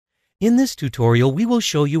In this tutorial, we will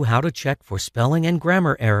show you how to check for spelling and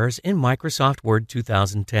grammar errors in Microsoft Word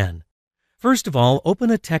 2010. First of all, open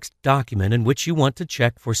a text document in which you want to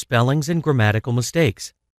check for spellings and grammatical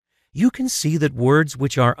mistakes. You can see that words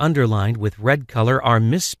which are underlined with red color are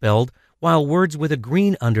misspelled, while words with a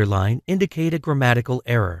green underline indicate a grammatical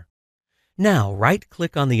error. Now,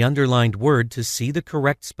 right-click on the underlined word to see the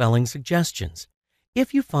correct spelling suggestions.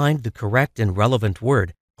 If you find the correct and relevant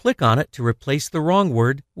word, click on it to replace the wrong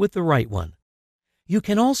word with the right one. You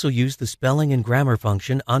can also use the Spelling and Grammar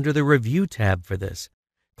function under the Review tab for this.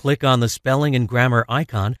 Click on the Spelling and Grammar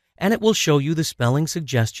icon and it will show you the spelling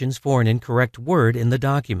suggestions for an incorrect word in the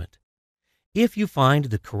document. If you find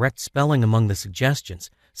the correct spelling among the suggestions,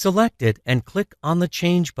 select it and click on the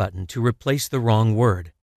Change button to replace the wrong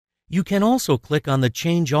word. You can also click on the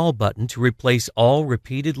Change All button to replace all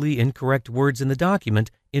repeatedly incorrect words in the document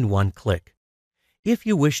in one click. If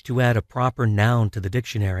you wish to add a proper noun to the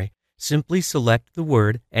dictionary, simply select the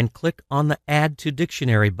word and click on the Add to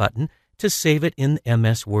Dictionary button to save it in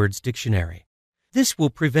MS Word's dictionary. This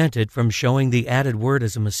will prevent it from showing the added word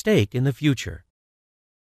as a mistake in the future.